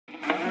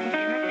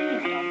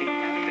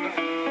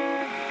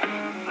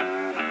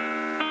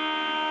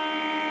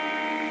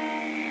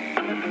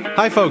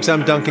Hi folks,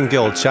 I'm Duncan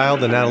Gill,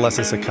 child and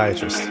adolescent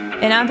psychiatrist.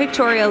 And I'm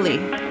Victoria Lee,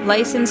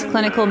 licensed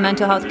clinical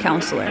mental health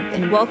counselor.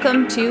 And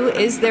welcome to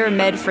Is There a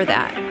Med for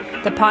That?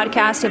 The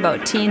podcast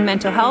about teen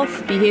mental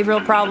health,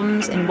 behavioral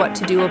problems, and what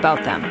to do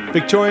about them.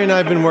 Victoria and I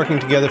have been working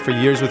together for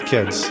years with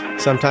kids.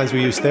 Sometimes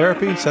we use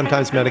therapy,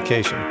 sometimes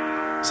medication.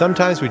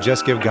 Sometimes we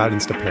just give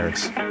guidance to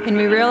parents. And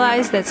we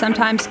realize that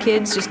sometimes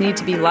kids just need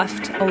to be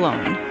left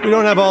alone. We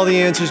don't have all the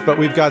answers, but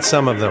we've got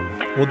some of them.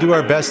 We'll do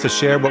our best to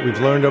share what we've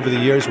learned over the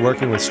years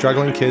working with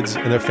struggling kids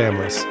and their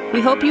families.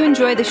 We hope you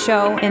enjoy the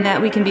show and that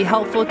we can be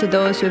helpful to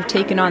those who have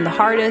taken on the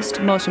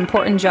hardest, most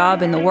important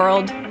job in the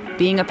world,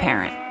 being a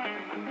parent.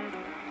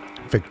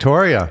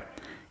 Victoria.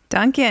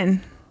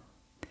 Duncan.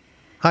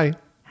 Hi.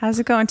 How's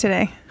it going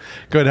today?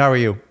 Good, how are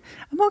you?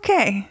 I'm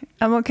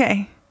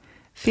okay.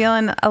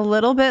 Feeling a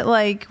little bit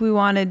like we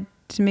wanted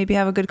to maybe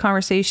have a good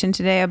conversation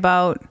today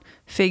about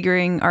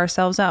figuring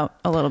ourselves out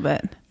a little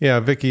bit. Yeah,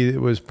 Vicky,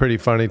 it was pretty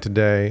funny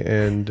today.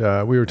 And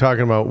we were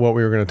talking about what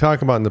we were going to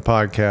talk about in the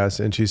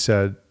podcast. And she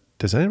said,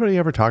 does anybody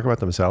ever talk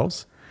about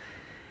themselves?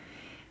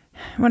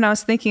 When I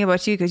was thinking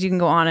about you, because you can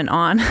go on and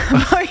on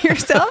about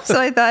yourself. So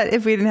I thought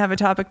if we didn't have a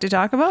topic to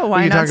talk about,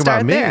 why not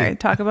start there?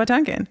 Talk about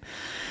Duncan.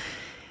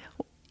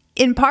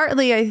 In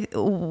partly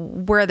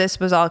where this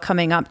was all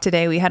coming up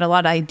today, we had a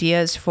lot of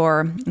ideas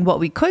for what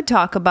we could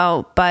talk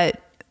about, but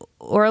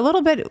we're a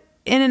little bit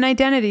in an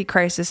identity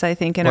crisis, I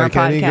think, in our podcast.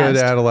 Like any good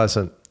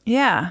adolescent.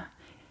 Yeah.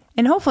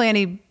 And hopefully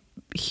any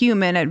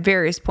human at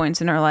various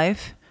points in our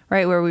life,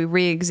 right, where we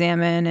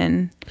re-examine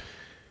and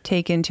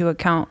take into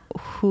account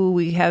who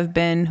we have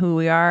been, who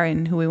we are,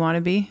 and who we want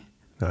to be.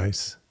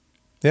 Nice.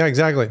 Yeah,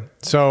 exactly.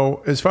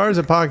 So as far as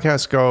the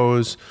podcast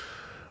goes,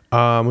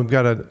 we've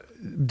got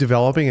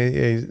developing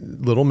a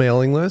little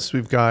mailing list.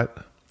 We've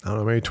got, I don't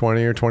know, maybe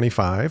 20 or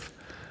 25.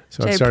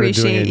 So I've started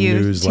doing a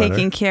newsletter.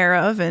 Taking care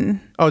of and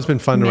it's been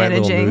fun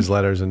managing. To write little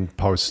newsletters and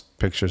post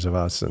pictures of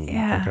us and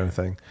that kind of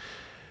thing.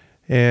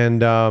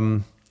 And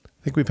I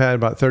think we've had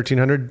about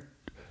 1,300.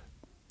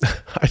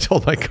 I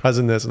told my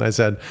cousin this and I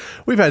said,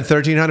 we've had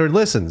 1,300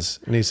 listens.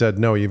 And he said,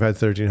 no, you've had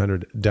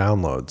 1,300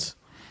 downloads.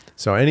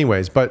 So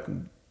anyways, but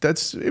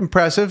that's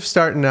impressive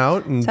starting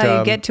out. And that's how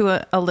you get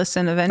to a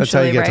listen eventually, that's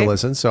how you get right? to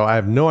listen. So I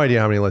have no idea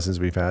how many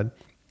listens we've had.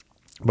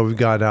 But we've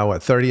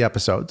got, 30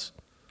 episodes.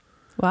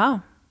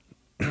 Wow.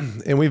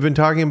 And we've been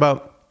talking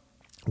about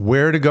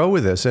where to go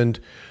with this. And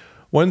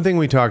one thing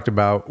we talked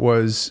about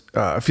was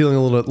feeling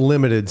a little bit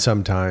limited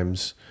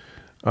sometimes.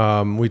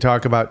 We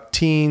talk about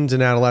teens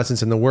and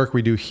adolescents and the work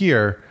we do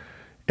here,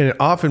 and it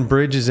often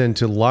bridges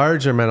into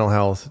larger mental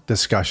health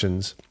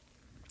discussions.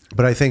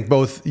 But I think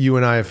both you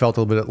and I have felt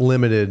a little bit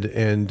limited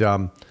and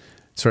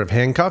sort of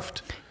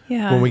handcuffed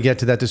when we get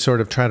to that, to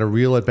sort of try to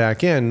reel it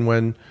back in,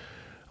 when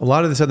a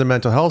lot of this other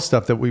mental health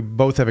stuff that we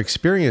both have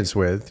experience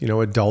with,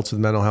 adults with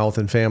mental health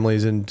and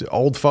families and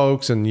old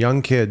folks and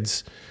young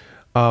kids,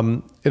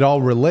 it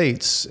all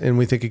relates, and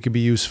we think it could be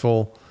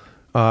useful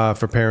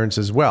for parents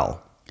as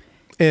well.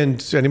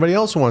 And anybody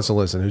else who wants to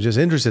listen, who's just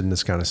interested in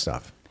this kind of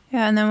stuff.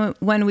 Yeah, and then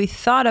when we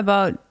thought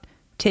about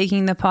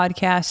taking the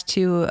podcast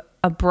to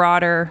a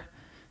broader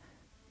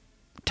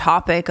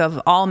topic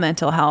of all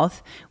mental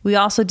health, we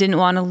also didn't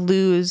want to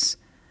lose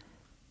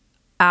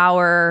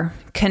our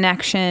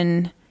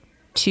connection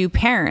to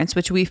parents,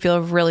 which we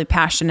feel really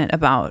passionate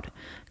about,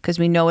 because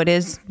we know it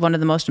is one of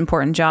the most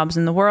important jobs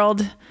in the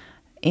world.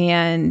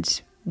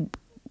 And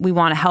we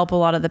want to help a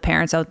lot of the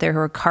parents out there who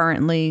are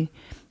currently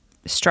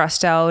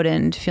stressed out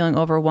and feeling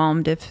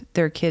overwhelmed if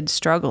their kid's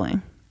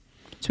struggling.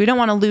 So we don't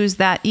want to lose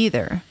that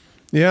either.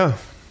 Yeah,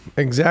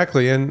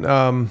 exactly.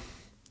 And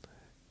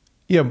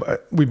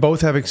we both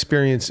have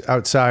experience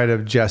outside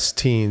of just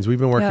teens. We've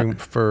been working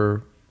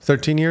for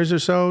 13 years or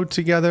so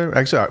together.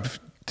 Actually, our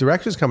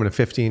director's coming to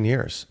 15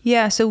 years.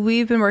 Yeah, so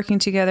we've been working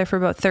together for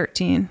about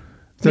 13,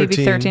 maybe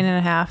 13 and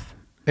a half.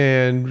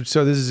 And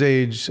so this is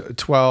age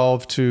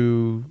 12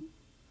 to,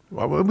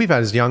 we've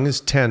had as young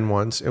as 10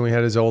 once, and we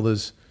had as old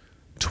as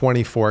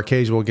 24.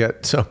 Occasionally we'll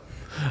get some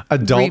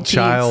adult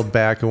child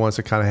back who wants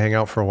to kind of hang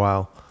out for a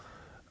while.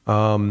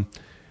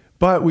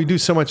 But we do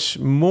so much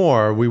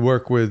more. We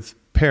work with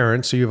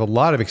parents, so you have a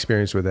lot of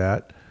experience with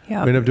that.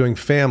 Yep. We end up doing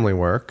family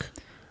work.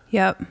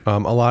 Yep. A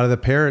lot of the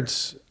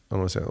parents, I don't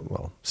want to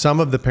say, some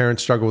of the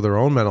parents struggle with their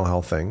own mental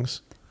health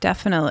things.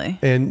 Definitely.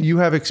 And you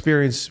have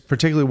experience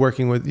particularly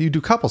working with, you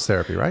do couples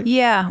therapy, right?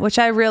 Yeah, which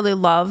I really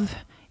love.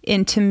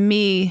 And to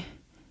me,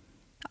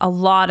 a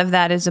lot of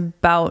that is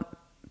about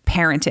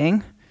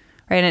parenting,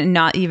 right? And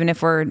not even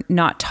if we're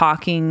not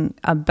talking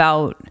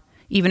about,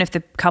 even if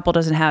the couple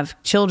doesn't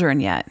have children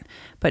yet.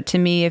 But to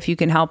me, if you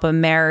can help a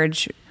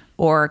marriage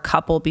or a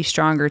couple be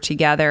stronger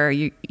together,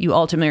 you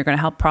ultimately are going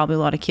to help probably a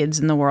lot of kids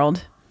in the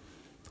world.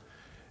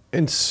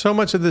 And so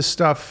much of this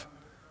stuff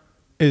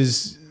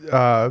is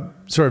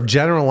sort of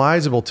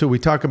generalizable too. We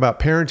talk about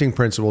parenting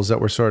principles that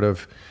we're sort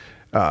of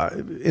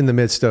in the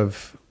midst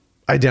of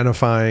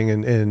identifying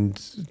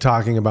and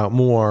talking about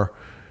more.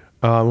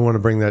 We want to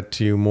bring that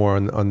to you more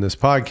on this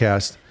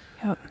podcast.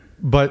 Yep.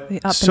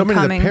 But so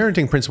many of the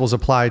parenting principles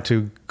apply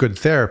to good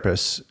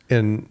therapists.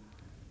 And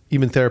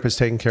even therapists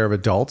taking care of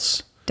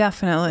adults.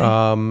 Definitely.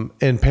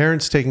 And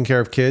parents taking care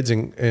of kids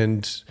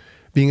and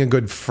being a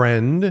good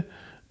friend.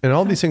 And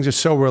all these things are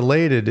so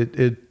related.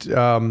 It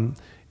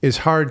is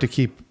hard to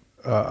keep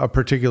a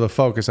particular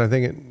focus. I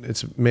think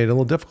it's made it a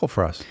little difficult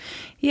for us.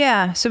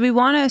 Yeah. So we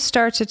want to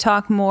start to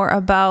talk more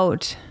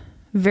about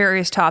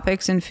various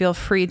topics, and feel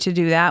free to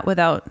do that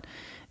without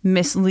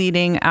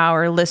misleading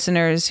our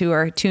listeners who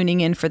are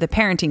tuning in for the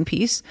parenting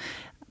piece.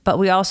 But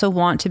we also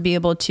want to be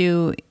able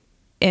to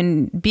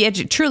be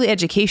truly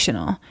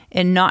educational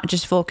and not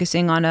just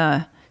focusing on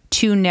a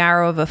too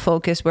narrow of a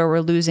focus where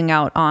we're losing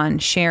out on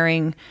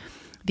sharing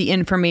the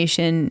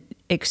information,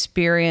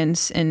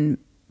 experience, and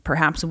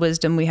perhaps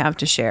wisdom we have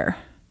to share.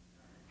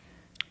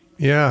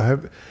 Yeah.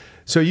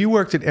 So you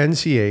worked at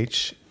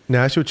NCH,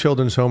 National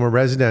Children's Home, or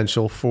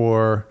residential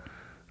for...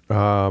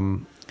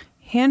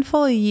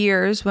 handful of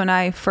years when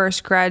I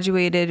first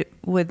graduated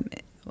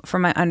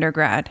from my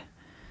undergrad.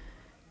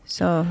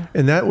 So,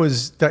 and that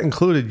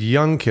included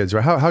young kids,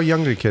 right? How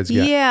young did kids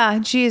get? Yeah,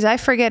 geez, I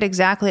forget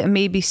exactly.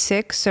 Maybe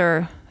 6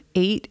 or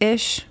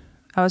 8-ish.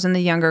 I was in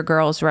the younger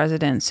girls'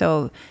 residence,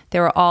 so they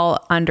were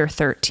all under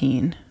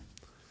 13.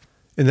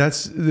 And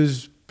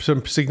there's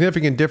some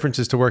significant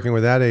differences to working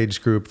with that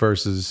age group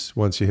versus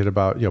once you hit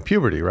about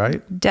puberty,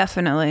 right?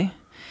 Definitely.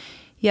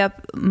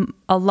 Yep,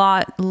 a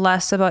lot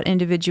less about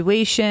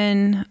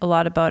individuation, a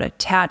lot about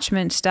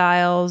attachment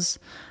styles.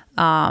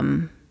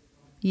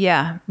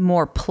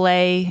 More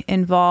play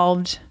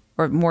involved,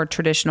 or more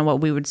traditional, what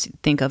we would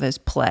think of as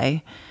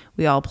play.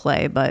 We all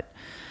play, but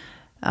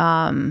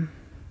and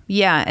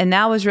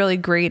that was really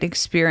great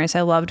experience.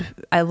 I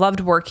loved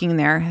working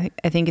there.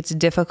 I think it's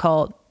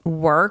difficult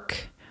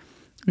work,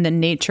 and the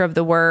nature of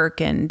the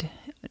work, and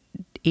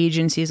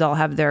agencies all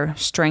have their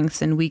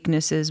strengths and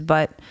weaknesses,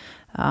 but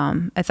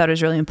I thought it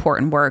was really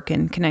important work,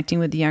 and connecting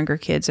with the younger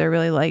kids I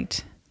really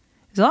liked.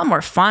 It's a lot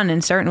more fun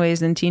in certain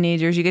ways than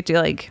teenagers. You get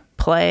to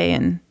play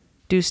and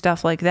do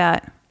stuff like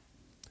that.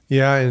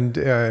 Yeah, and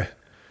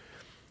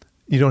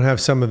you don't have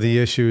some of the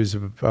issues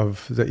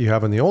of that you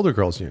have in the older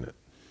girls unit,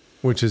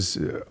 which is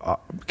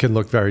can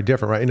look very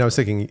different, right? And I was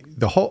thinking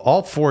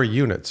all 4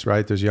 units,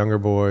 right? There's younger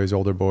boys,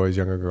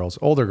 younger girls.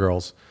 Older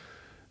girls,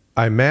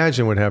 I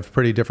imagine, would have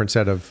pretty different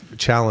set of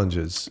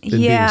challenges in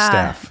being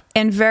staff.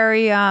 And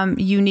very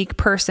unique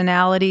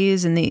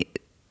personalities, and the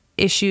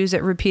issues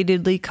that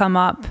repeatedly come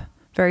up,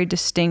 very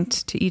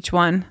distinct to each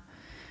one.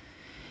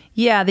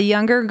 Yeah, the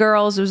younger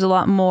girls, it was a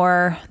lot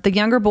more. The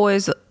younger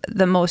boys,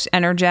 the most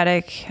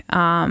energetic.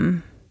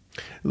 It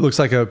looks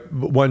like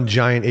one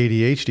giant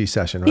ADHD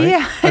session, right?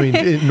 Yeah. I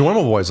mean,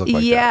 normal boys look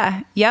like that.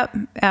 Yeah, yep.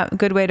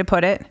 Good way to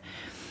put it.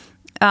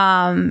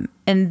 And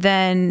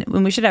then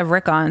when we should have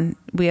Rick on,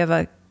 we have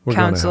a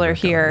counselor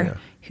here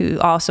who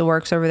also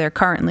works over there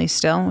currently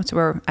still. It's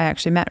where I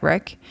actually met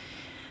Rick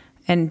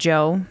and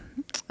Joe.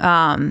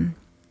 The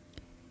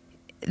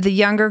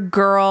younger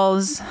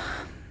girls,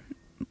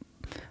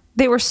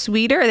 they were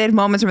sweeter. They had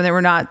moments when they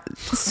were not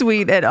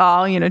sweet at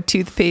all,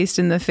 toothpaste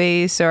in the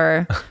face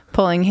or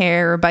pulling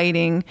hair or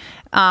biting.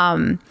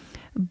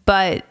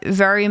 But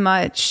very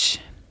much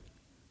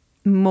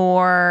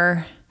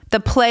more, the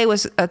play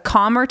was a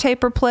calmer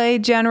type of play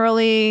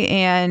generally,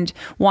 and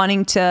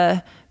wanting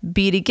to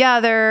be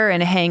together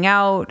and hang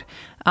out,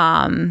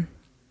 and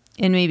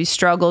maybe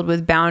struggled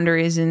with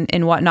boundaries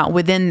and whatnot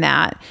within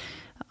that.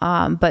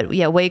 But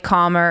yeah, way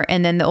calmer.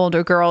 And then the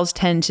older girls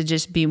tend to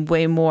just be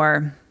way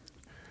more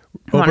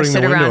opening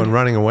the window and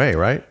running away,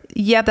 right?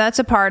 Yeah, that's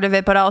a part of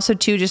it. But also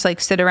too, just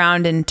sit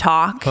around and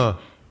talk.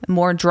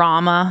 More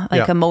drama,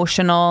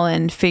 emotional,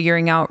 and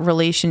figuring out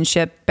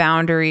relationship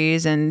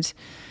boundaries, and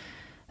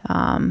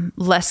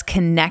less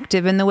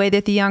connective in the way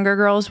that the younger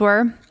girls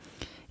were.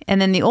 And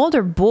then the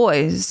older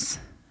boys,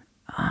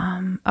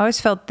 I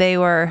always felt they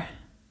were,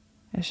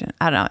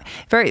 I don't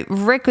know.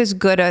 Rick was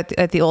good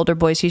at the older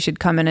boys. He should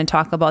come in and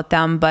talk about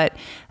them. But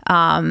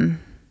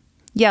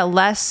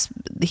less,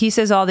 he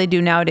says all they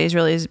do nowadays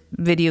really is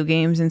video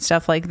games and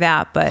stuff like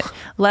that, but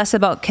less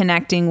about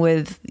connecting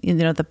with,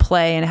 the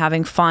play and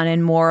having fun,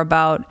 and more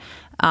about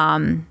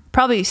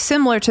probably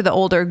similar to the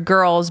older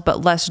girls,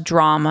 but less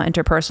drama,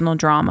 interpersonal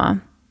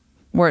drama,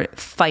 more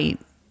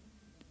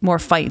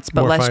fights,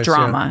 but less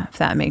drama, if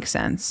that makes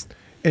sense.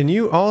 And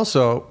you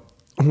also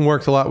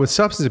worked a lot with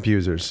substance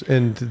abusers,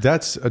 and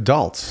that's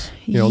adults.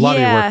 A lot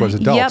of your work was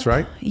adults,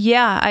 right?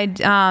 Yeah,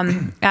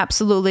 I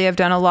absolutely. I've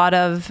done a lot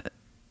of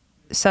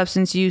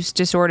substance use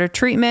disorder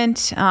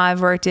treatment.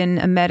 I've worked in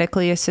a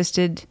medically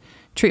assisted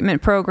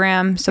treatment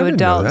program, so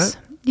adults.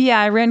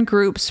 Yeah, I ran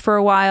groups for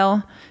a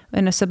while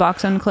in a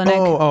Suboxone clinic.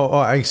 Oh,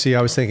 I see.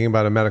 I was thinking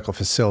about a medical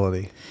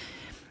facility.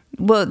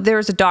 Well, there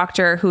was a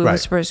doctor who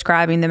was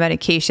prescribing the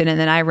medication, and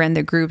then I ran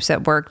the groups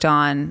that worked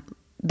on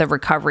the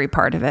recovery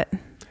part of it.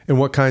 And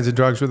what kinds of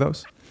drugs were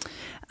those?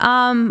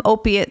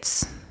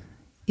 Opiates.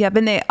 Yep,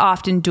 and they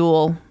often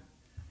dual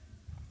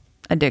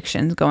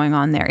addictions going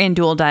on there, and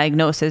dual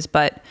diagnosis,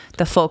 but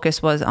the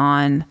focus was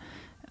on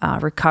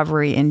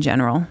recovery in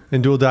general.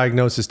 And dual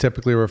diagnosis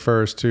typically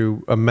refers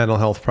to a mental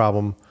health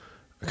problem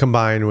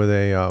combined with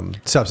a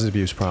substance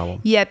abuse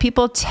problem. Yeah,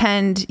 people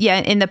tend,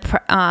 in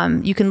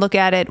the you can look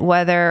at it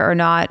whether or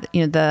not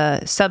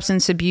the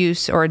substance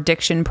abuse or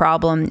addiction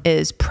problem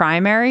is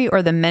primary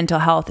or the mental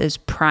health is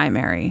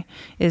primary,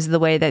 is the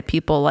way that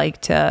people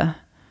like to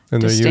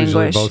and distinguish.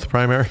 They're usually both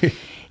primary.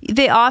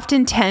 They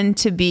often tend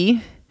to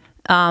be,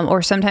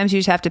 or sometimes you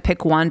just have to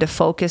pick one to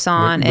focus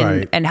on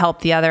and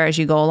help the other as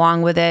you go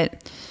along with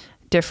it.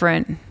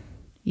 Different.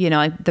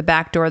 Like the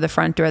back door, the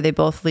front door, they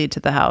both lead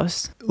to the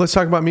house. Let's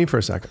talk about me for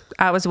a second.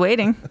 I was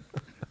waiting.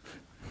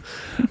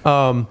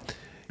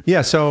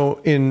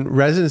 So in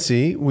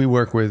residency, we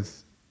work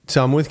with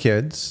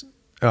kids,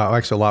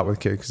 actually a lot with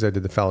kids because I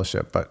did the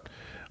fellowship, but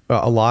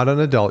a lot on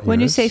adult units.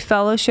 When you say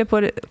fellowship,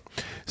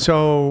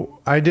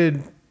 So I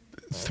did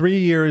 3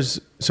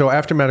 years. So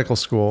after medical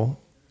school,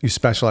 you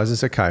specialize in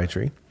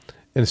psychiatry.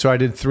 And so I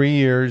did 3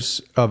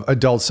 years of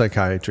adult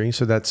psychiatry.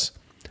 So that's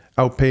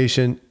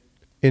outpatient,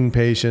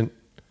 inpatient.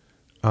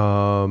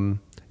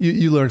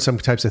 You learn some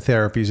types of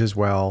therapies as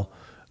well,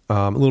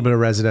 a little bit of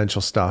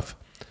residential stuff.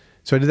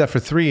 So I did that for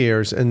 3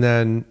 years and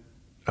then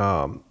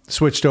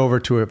switched over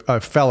to a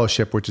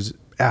fellowship, which is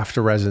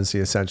after residency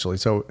essentially.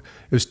 So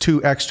it was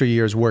 2 extra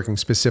years working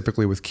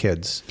specifically with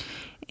kids.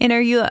 And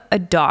are you a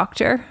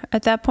doctor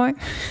at that point?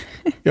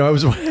 I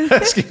was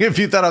asking if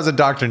you thought I was a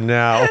doctor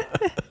now.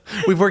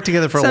 We've worked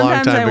together for a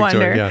long time, Sometimes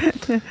Victoria.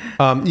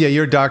 Yeah.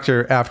 You're a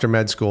doctor after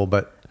med school,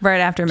 but right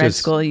after med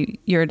school,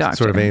 you're a doctor.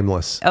 Sort of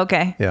aimless.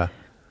 Okay. Yeah.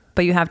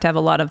 But you have to have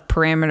a lot of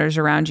parameters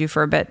around you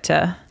for a bit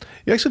to...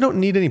 You actually don't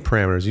need any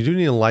parameters. You do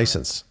need a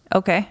license.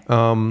 Okay.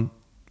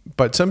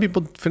 But some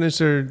people finish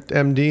their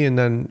MD and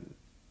then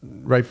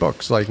write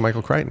books, like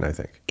Michael Crichton, I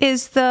think.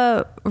 Is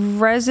the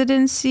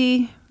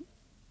residency,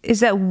 is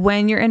that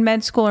when you're in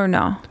med school or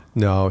no?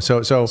 No.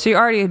 So you're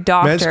already a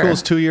doctor. Med school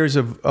is 2 years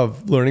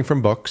of learning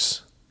from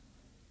books,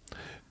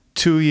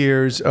 2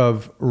 years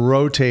of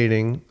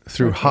rotating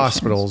through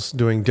hospitals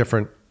doing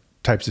different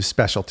types of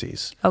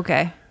specialties.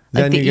 Okay.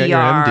 Then like you get ER. your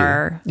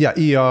MD.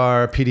 Yeah,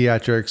 ER,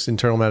 pediatrics,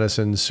 internal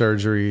medicine,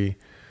 surgery,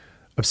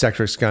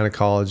 obstetrics,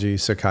 gynecology,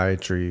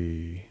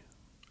 psychiatry.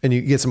 And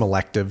you get some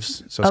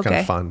electives, so it's kind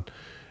of fun.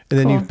 And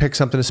then you pick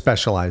something to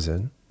specialize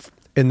in.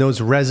 And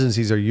those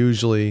residencies are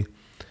usually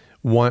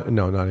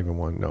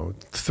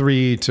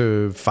 3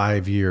 to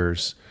 5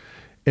 years.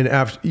 And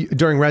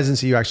during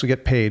residency, you actually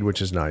get paid,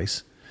 which is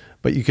nice.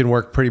 But you can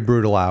work pretty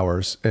brutal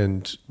hours,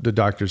 and the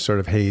doctors sort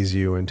of haze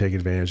you and take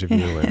advantage of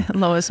you. And,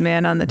 lowest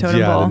man on the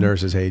totem pole. Yeah, the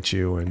nurses hate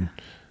you, and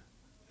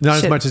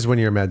not as much as when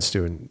you're a med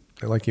student.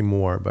 They like you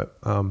more, but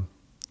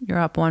you're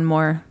up one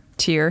more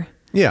tier.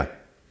 Yeah.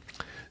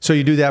 So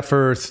you do that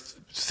for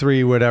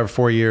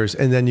 4 years,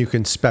 and then you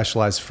can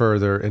specialize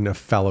further in a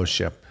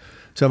fellowship.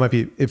 So it might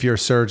be, if you're a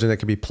surgeon, it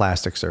could be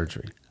plastic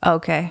surgery.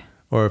 Okay.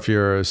 Or if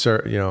you're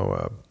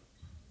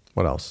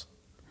what else?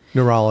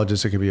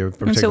 Neurologist, it could be a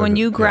particular... And so when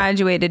you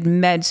graduated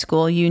med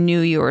school, you knew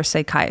you were a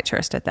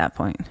psychiatrist at that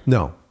point?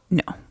 No.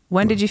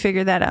 When did you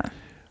figure that out?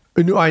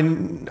 I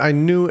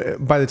knew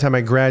by the time I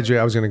graduated,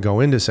 I was going to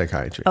go into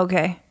psychiatry.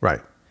 Okay.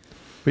 Right.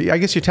 But I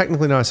guess you're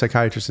technically not a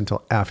psychiatrist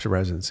until after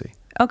residency.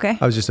 Okay.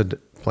 I was just a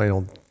plain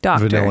old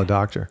vanilla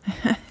doctor.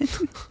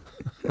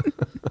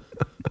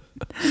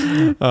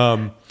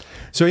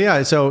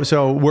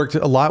 So worked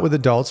a lot with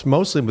adults,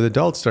 mostly with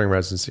adults during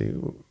residency,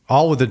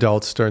 all with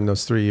adults during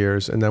those 3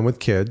 years, and then with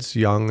kids,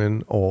 young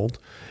and old,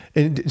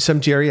 and some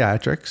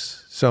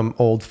geriatrics, some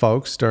old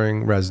folks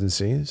during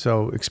residency,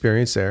 so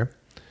experience there.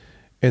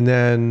 And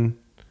then,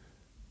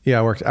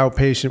 I worked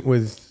outpatient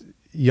with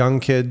young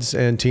kids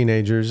and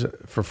teenagers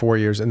for 4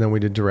 years, and then we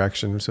did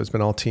direction, so it's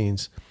been all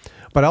teens.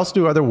 But I also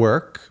do other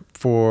work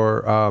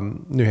for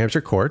New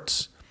Hampshire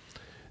courts.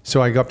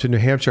 So I go up to New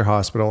Hampshire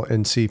Hospital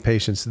and see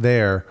patients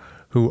there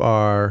who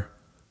are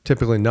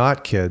typically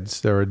not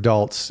kids. They're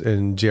adults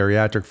and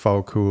geriatric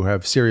folk who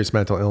have serious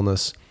mental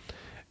illness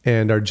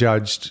and are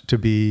judged to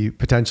be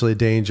potentially a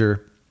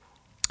danger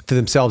to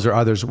themselves or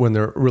others when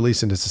they're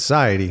released into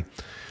society.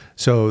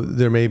 So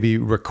there may be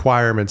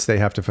requirements they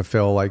have to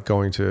fulfill, like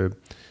going to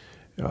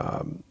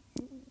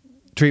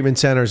treatment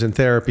centers and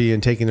therapy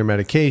and taking their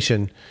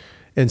medication.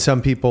 And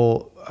some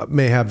people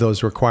may have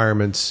those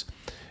requirements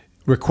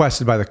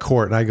requested by the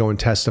court, and I go and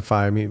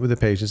testify. I meet with the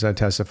patients, and I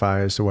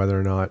testify as to whether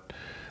or not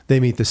they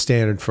meet the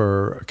standard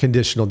for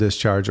conditional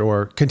discharge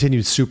or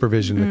continued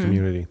supervision in the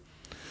community.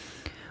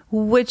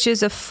 Which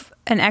is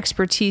an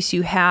expertise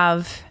you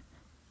have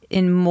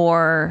in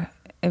more,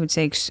 I would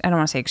say, I don't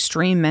want to say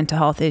extreme mental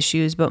health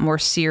issues, but more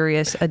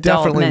serious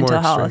adult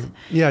mental health.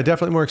 Yeah,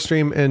 definitely more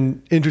extreme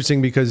and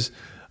interesting because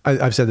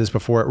I've said this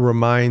before, it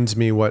reminds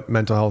me what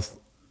mental health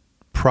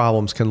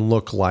problems can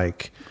look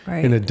like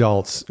in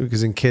adults,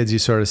 because in kids you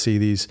sort of see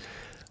these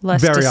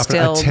very often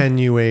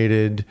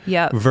attenuated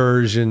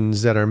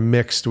versions that are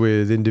mixed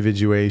with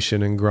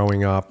individuation and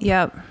growing up.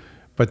 Yep.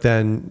 But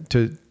then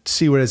to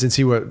see what it is and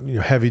see what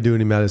heavy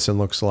duty medicine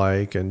looks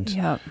like, and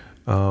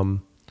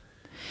and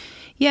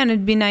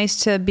it'd be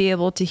nice to be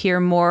able to hear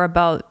more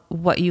about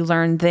what you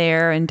learned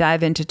there and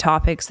dive into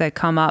topics that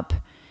come up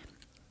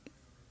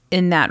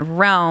in that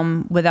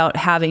realm without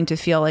having to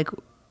feel like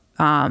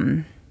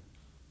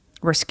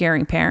we're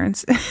scaring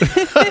parents,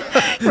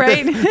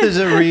 right? There's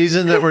a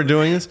reason that we're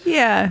doing this.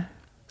 Yeah.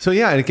 So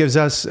yeah, it gives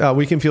us,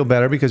 we can feel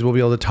better because we'll be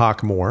able to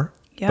talk more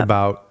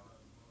about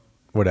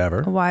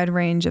whatever. A wide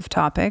range of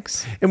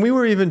topics. And we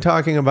were even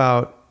talking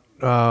about,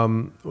 we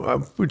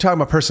were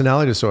talking about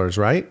personality disorders,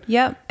 right?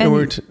 Yep. And we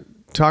were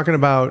talking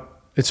about,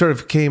 it sort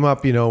of came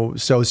up,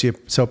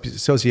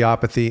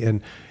 sociopathy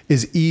and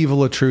is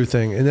evil a true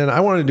thing? And then I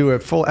want to do a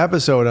full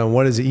episode on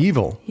what is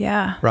evil.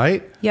 Yeah.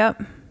 Right?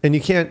 Yep. And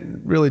you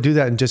can't really do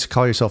that and just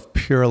call yourself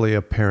purely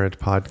a parent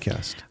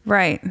podcast.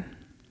 Right.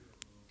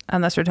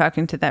 Unless we're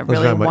talking to that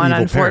really one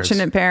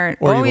unfortunate parent.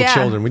 Or evil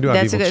children. We do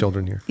have evil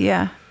children here.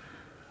 Yeah.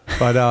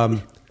 But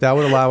that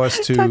would allow us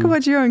to... Talk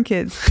about your own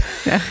kids.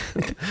 Yeah.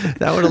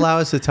 That would allow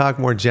us to talk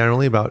more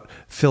generally about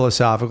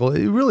philosophical...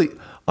 It really,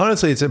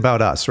 honestly, it's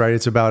about us, right?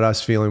 It's about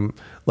us feeling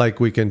like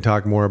we can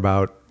talk more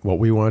about what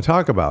we want to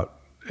talk about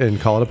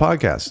and call it a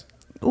podcast.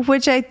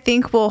 Which I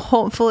think will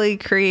hopefully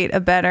create a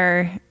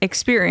better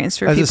experience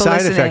for people listening.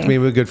 As a side effect,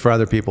 maybe good for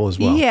other people as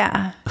well.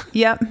 Yeah.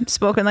 Yep.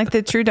 Spoken like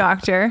the true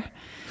doctor.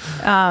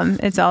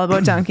 It's all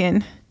about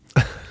Duncan.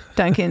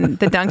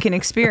 The Duncan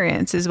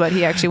experience is what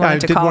he actually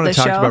wanted to call this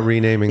show. I did want to talk about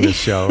renaming this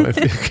show. If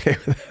you're okay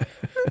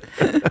with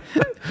that.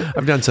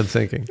 I've done some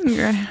thinking.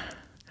 Okay.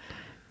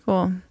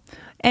 Cool.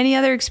 Any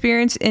other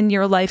experience in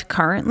your life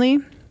currently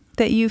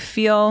that you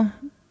feel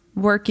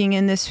working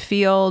in this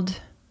field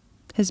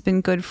has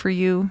been good for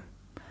you?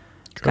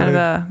 Kind of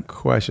a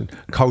question.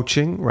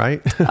 Coaching,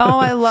 right? Oh,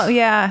 I love,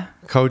 yeah.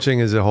 Coaching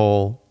is a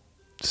whole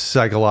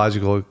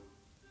psychological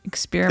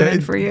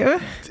experiment for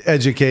you.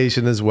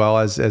 Education as well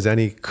as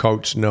any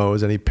coach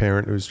knows, any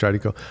parent who's trying to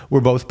go. We're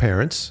both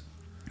parents.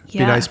 It'd be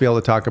nice to be able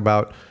to talk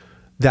about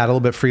that a little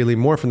bit freely,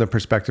 more from the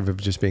perspective of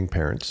just being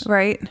parents.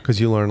 Right. Because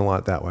you learn a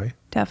lot that way.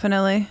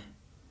 Definitely.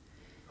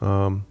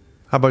 How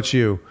about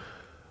you?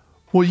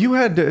 Well, you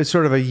had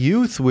sort of a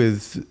youth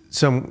with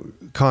some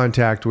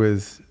contact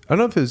with, I don't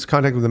know if it was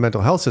contact with the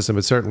mental health system,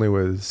 but certainly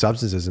with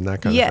substances and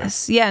that kind of thing.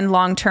 Yes. Yeah. And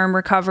long-term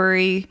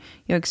recovery,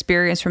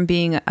 experience from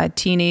being a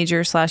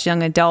teenager /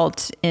 young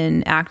adult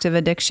in active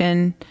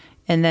addiction,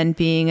 and then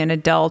being an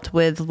adult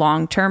with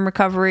long-term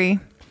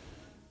recovery.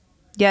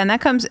 Yeah. And that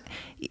comes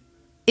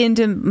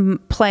into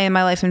play in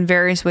my life in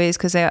various ways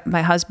because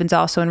my husband's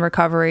also in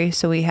recovery.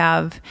 So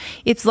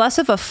it's less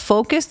of a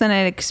focus than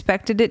I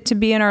expected it to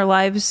be in our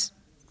lives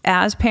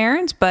as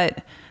parents,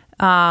 but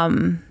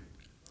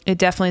it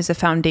definitely is a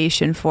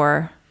foundation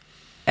for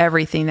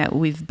everything that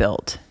we've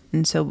built.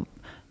 And so,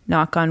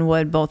 knock on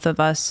wood, both of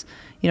us,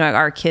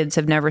 our kids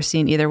have never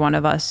seen either one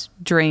of us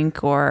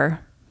drink or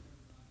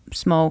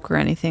smoke or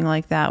anything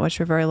like that, which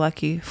we're very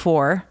lucky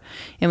for.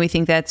 And we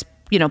think that's,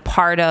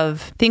 part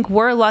of, I think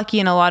we're lucky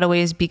in a lot of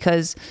ways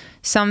because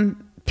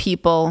some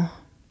people,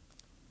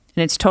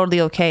 and it's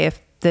totally okay if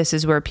this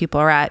is where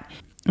people are at,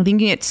 I think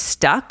you get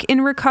stuck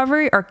in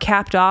recovery or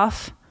capped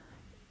off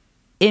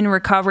in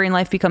recovery, and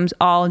life becomes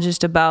all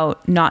just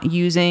about not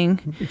using.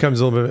 It becomes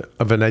a little bit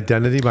of an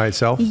identity by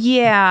itself.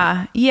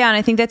 Yeah. Yeah. And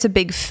I think that's a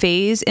big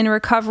phase in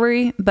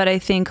recovery. But I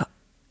think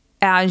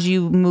as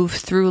you move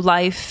through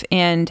life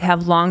and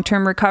have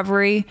long-term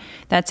recovery,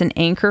 that's an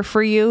anchor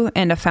for you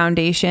and a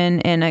foundation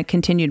and a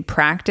continued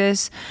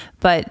practice.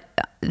 But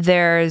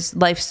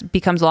life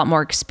becomes a lot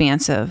more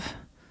expansive.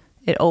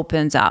 It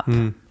opens up.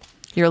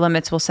 Your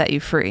limits will set you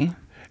free.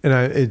 And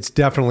it's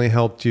definitely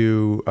helped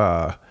you,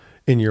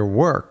 in your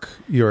work,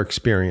 your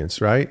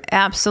experience, right?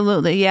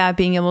 Absolutely. Yeah.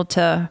 Being able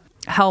to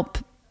help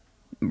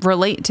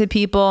relate to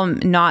people,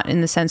 not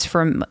in the sense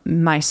for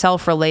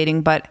myself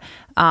relating, but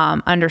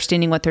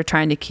understanding what they're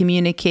trying to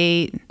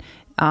communicate,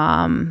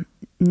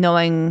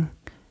 knowing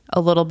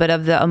a little bit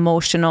of the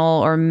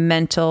emotional or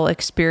mental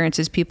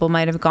experiences people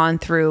might have gone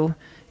through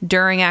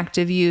during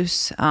active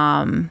use.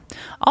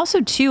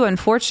 Also too,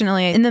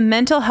 unfortunately, in the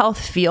mental health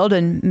field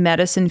and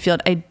medicine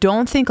field, I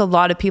don't think a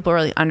lot of people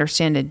really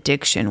understand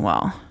addiction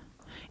well.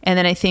 And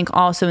then I think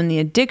also in the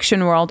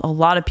addiction world, a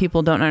lot of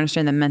people don't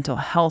understand the mental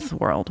health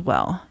world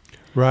well.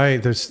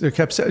 Right. They're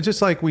kept,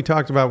 just like we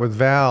talked about with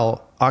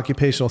Val,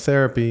 occupational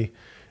therapy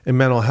and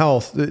mental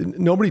health,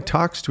 nobody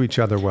talks to each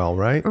other well,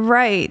 right?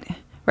 Right.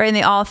 Right. And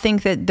they all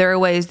think that their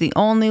way is the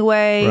only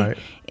way, right,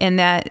 and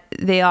that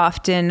they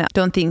often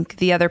don't think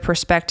the other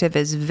perspective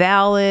is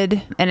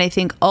valid. And I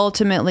think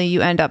ultimately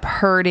you end up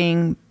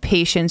hurting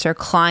patients or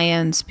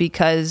clients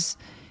because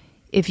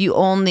if the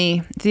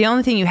only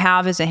thing you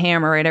have is a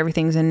hammer, right,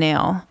 everything's a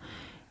nail.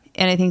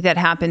 And I think that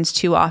happens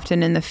too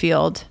often in the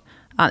field.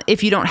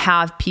 If you don't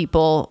have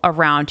people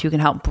around who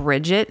can help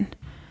bridge it.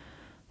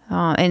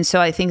 And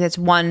so I think that's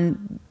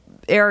one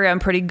area I'm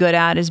pretty good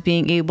at, is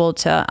being able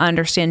to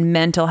understand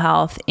mental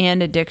health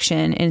and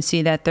addiction and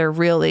see that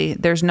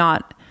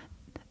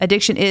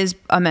addiction is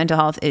a mental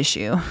health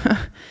issue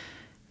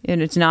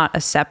and it's not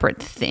a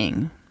separate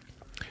thing.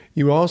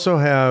 You also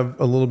have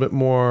a little bit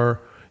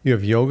more, you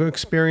have yoga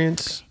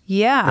experience.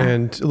 Yeah.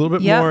 And a little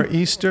bit more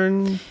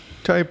Eastern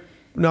type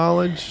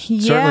knowledge,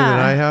 certainly than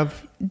I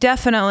have.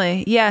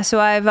 Definitely. Yeah. So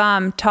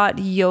I've taught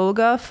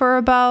yoga for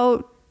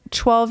about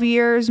 12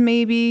 years,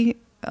 maybe.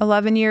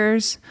 11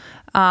 years.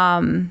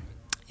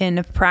 And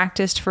have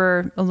practiced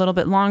for a little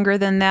bit longer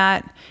than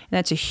that. And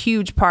that's a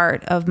huge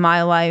part of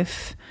my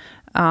life.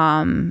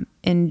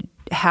 And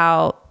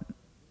how,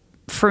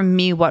 for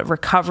me, what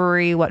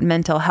recovery, what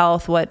mental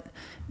health, what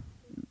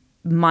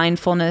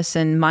mindfulness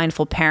and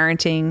mindful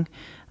parenting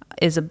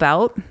is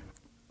about.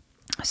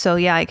 So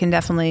yeah,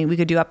 we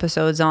could do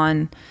episodes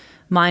on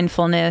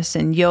mindfulness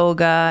and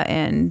yoga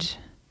and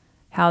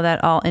how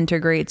that all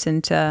integrates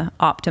into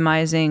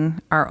optimizing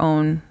our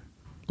own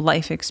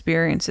life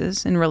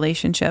experiences and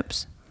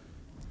relationships.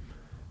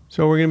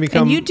 So we're going to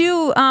become... And you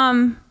do...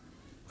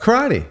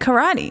 karate.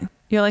 Karate.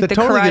 You're like that the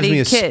totally karate gives me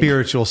a kid.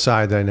 Spiritual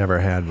side that I never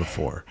had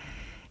before.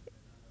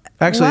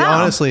 Actually,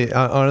 Wow.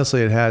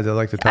 honestly, it has. I'd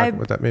like to talk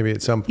about that maybe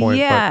at some point.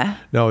 Yeah. But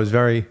no, it was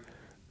very,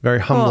 very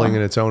humbling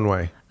in its own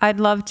way. I'd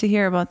love to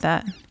hear about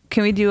that.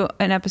 Can we do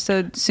an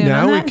episode soon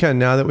Now on we that? can.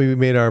 Now that we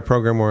made our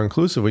program more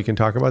inclusive, we can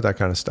talk about that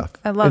kind of stuff.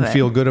 I love it. And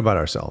feel good about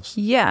ourselves.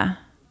 Yeah.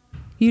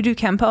 You do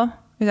Kempo?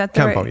 Is that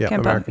the Kempo, right? yeah,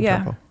 American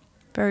Kempo.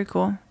 Very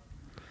cool.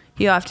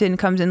 He often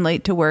comes in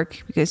late to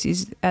work because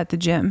he's at the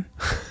gym.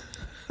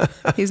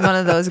 He's one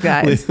of those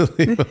guys.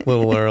 Leave a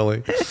little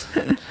early.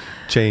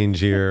 Change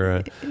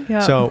here.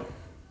 Yep. So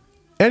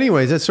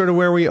anyways, that's sort of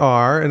where we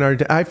are.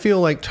 And I feel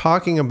like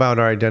talking about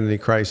our identity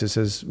crisis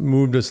has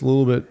moved us a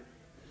little bit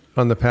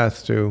on the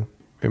path to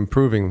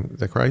improving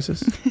the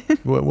crisis.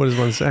 What does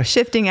one say?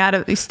 Shifting out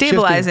of...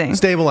 Stabilizing.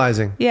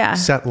 Stabilizing. Yeah.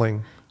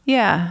 Settling.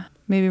 Yeah.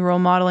 Maybe role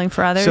modeling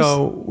for others.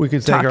 So we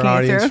could thank our Talking it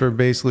audience through. for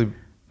basically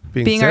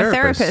being Being therapists. our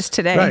therapist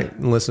today. Right.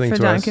 And listening for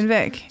to Duncan us.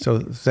 Vic. So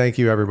thank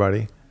you,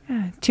 everybody.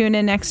 Yeah. Tune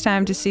in next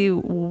time to see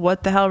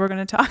what the hell we're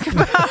going to talk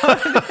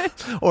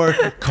about. Or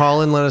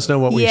call and let us know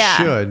what we Yeah.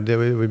 should.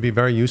 It would be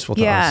very useful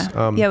to us.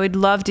 Yeah, we'd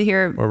love to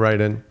hear Or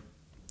write in.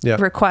 Yeah.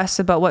 requests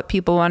about what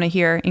people want to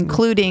hear,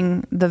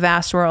 including the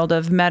vast world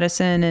of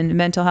medicine and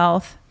mental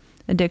health,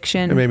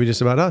 addiction. And maybe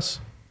just about us.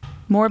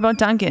 More about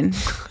Duncan.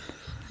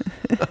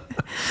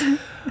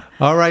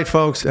 All right,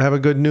 folks. Have a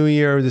good New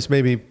Year. This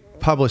may be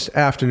published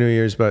after New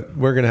Year's, but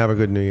we're going to have a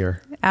good New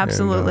Year.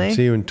 Absolutely. And,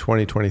 see you in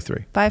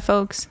 2023. Bye,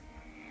 folks.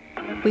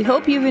 We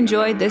hope you've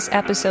enjoyed this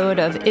episode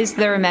of Is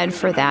There a Med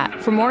for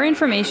That? For more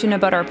information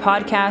about our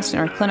podcast and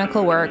our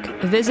clinical work,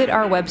 visit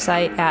our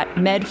website at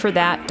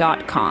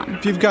medforthat.com.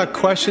 If you've got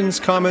questions,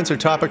 comments, or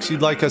topics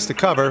you'd like us to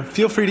cover,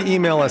 feel free to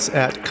email us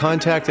at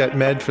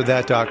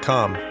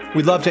contact@medforthat.com.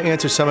 We'd love to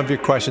answer some of your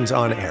questions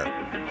on air.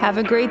 Have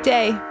a great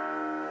day.